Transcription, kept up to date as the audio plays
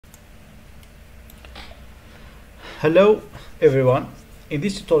Hello everyone. In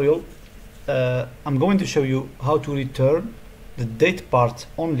this tutorial I'm going to show you how to return the date part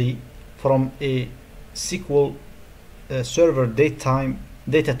only from a SQL Server Datetime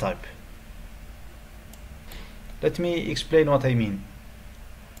data type. Let me explain what I mean.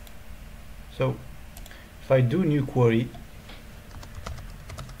 So if I do new query,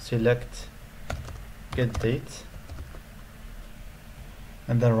 select get date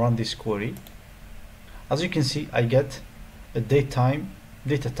and then run this query, as you can see I get a datetime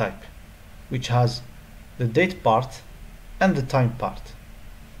data type which has the date part and the time part.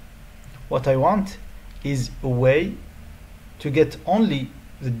 What I want is a way to get only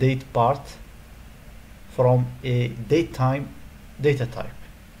the date part from a datetime data type.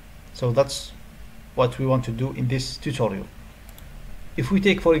 So that's what we want to do in this tutorial. If we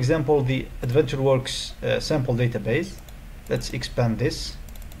take for example the AdventureWorks sample database, let's expand this,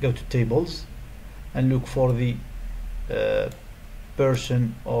 go to tables and look for the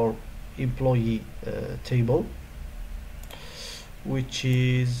person or employee table, which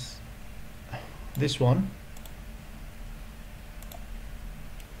is this one.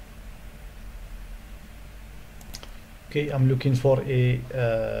 Okay, I'm looking for a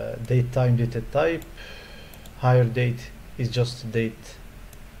datetime data type. Higher date is just date,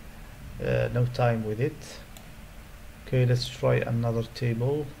 no time with it. Okay, let's try another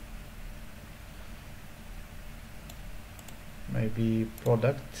table, maybe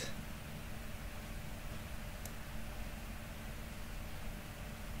product.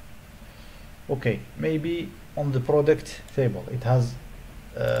 Okay, maybe on the product table it has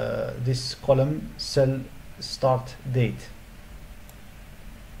this column cell start date.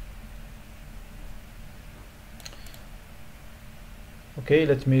 Okay,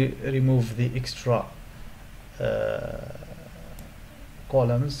 let me remove the extra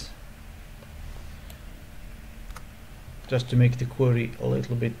columns just to make the query a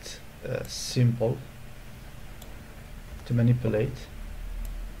little bit simple to manipulate.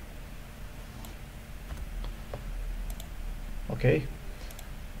 Okay,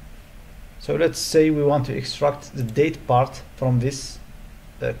 so let's say we want to extract the date part from this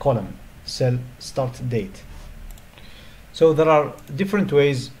column cell start date. So there are different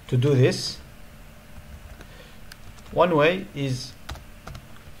ways to do this. One way is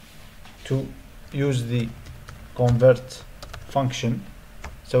to use the convert function.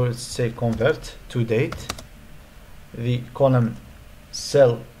 So let's say convert to date, the column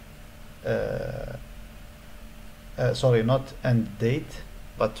cell sorry, not end date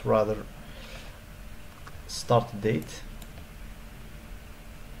but rather start date.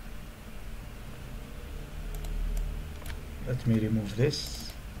 Let me remove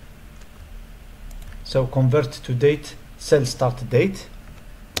this. So convert to date cell start date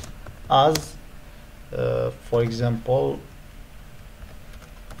as for example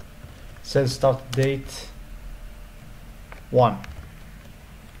cell start date 1.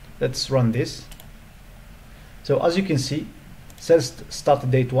 Let's run this. So as you can see, cell start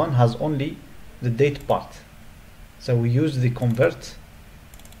date 1 has only the date part. So we use the convert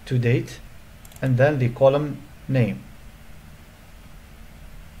to date and then the column name.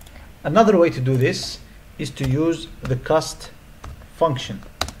 Another way to do this is to use the cast function.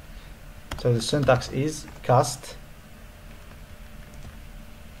 So the syntax is cast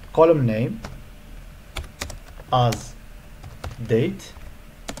column name as date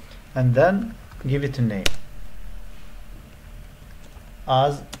and then give it a name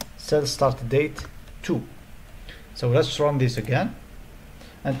as cell start date 2. So let's run this again,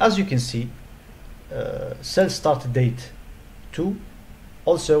 and as you can see cell start date 2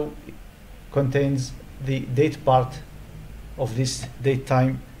 also contains the date part of this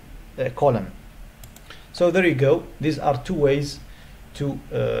datetime column. So there you go. These are two ways to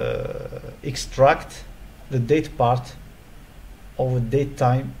extract the date part of a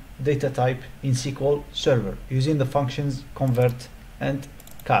datetime data type in SQL Server using the functions convert and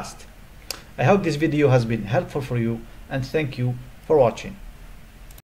cast. I hope this video has been helpful for you, and thank you for watching.